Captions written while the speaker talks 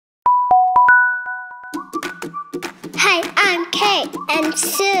And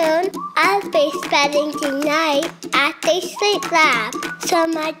soon, I'll be spending the night at the sleep lab, so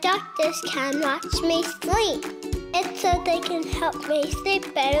my doctors can watch me sleep. It's so they can help me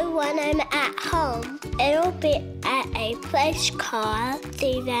sleep better when I'm at home. It'll be at a place called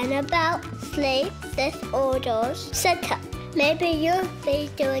the Vanderbilt Sleep Disorders Center. Maybe you'll be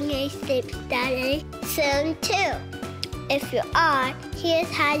doing a sleep study soon too. If you are, here's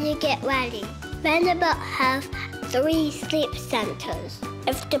how you get ready. Vanderbilt has 3 sleep centers.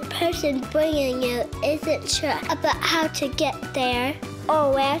 If the person bringing you isn't sure about how to get there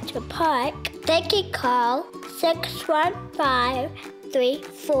or where to park, they can call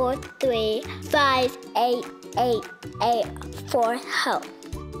 615-343-5888 for help.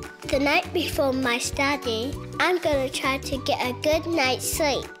 The night before my study, I'm gonna try to get a good night's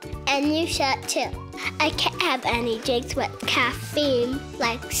sleep, and you should too. I can't have any drinks with caffeine,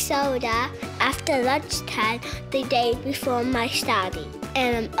 like soda, after lunchtime the day before my study.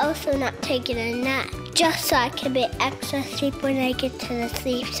 And I'm also not taking a nap, just so I can be extra sleep when I get to the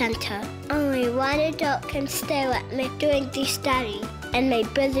sleep center. Only one adult can stay with me during the study, and my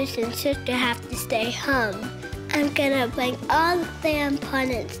brothers and sister have to stay home. I'm gonna bring all the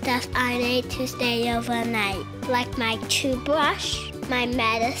important stuff I need to stay overnight, like my toothbrush, my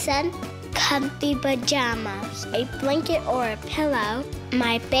medicine, comfy pajamas, a blanket or a pillow,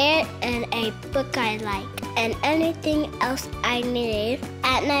 my bed, and a book I like, and anything else I need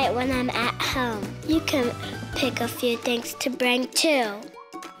at night when I'm at home. You can pick a few things to bring too.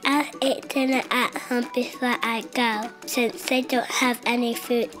 I'll eat dinner at home before I go, since they don't have any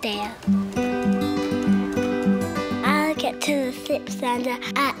food there. I'll get to the sleep center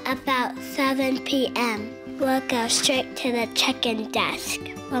at about 7 p.m. We'll go straight to the check-in desk,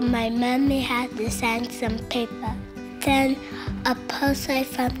 where my mommy has to sign some paper. Then a person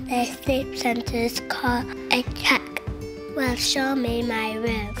from the sleep center's called a check will show me my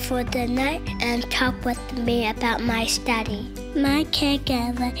room for the night and talk with me about my study. My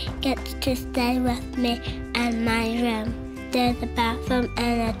caregiver gets to stay with me in my room. There's a bathroom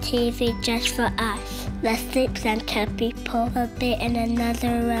and a TV just for us. The sleep center people will be in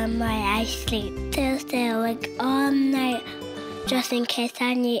another room while I sleep. They'll stay awake all night just in case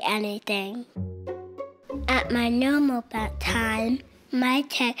I need anything. At my normal bedtime, my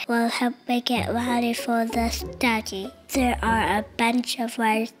tech will help me get ready for the study. There are a bunch of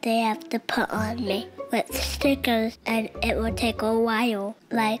words they have to put on me with stickers, and it will take a while,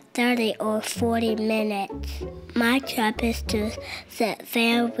 like 30 or 40 minutes. My job is to sit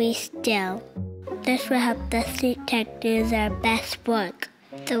very still. This will help the sleep tech do their best work.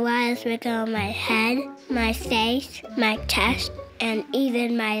 The wires will go on my head, my face, my chest, and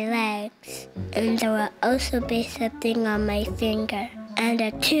even my legs. And there will also be something on my finger and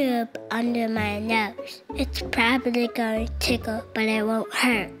a tube under my nose. It's probably going to tickle, but it won't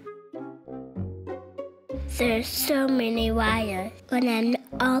hurt. There's so many wires. When I'm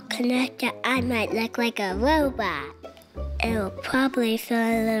all connected, I might look like a robot. It'll probably feel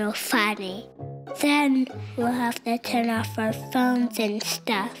a little funny. Then we'll have to turn off our phones and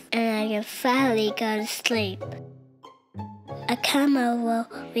stuff, and I can finally go to sleep. A camera will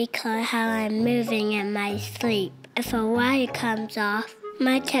record how I'm moving in my sleep. If a wire comes off,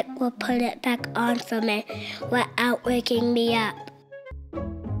 my tech will put it back on for me without waking me up.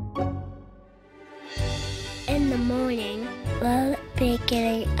 In the morning, we'll be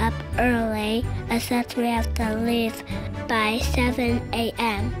getting up early, as we have to leave by 7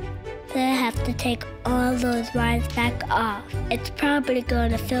 a.m. They'll have to take all those wires back off. It's probably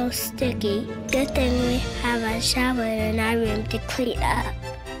going to feel sticky. Good thing we have a shower in our room to clean up.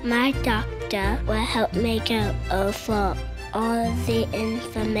 My doctor will help me go over all the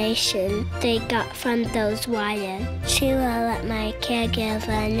information they got from those wires. She will let my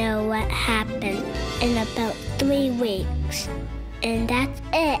caregiver know what happened in about 3 weeks. And that's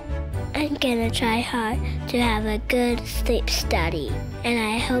it. I'm gonna try hard to have a good sleep study, and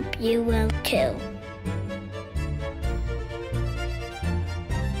I hope you will too.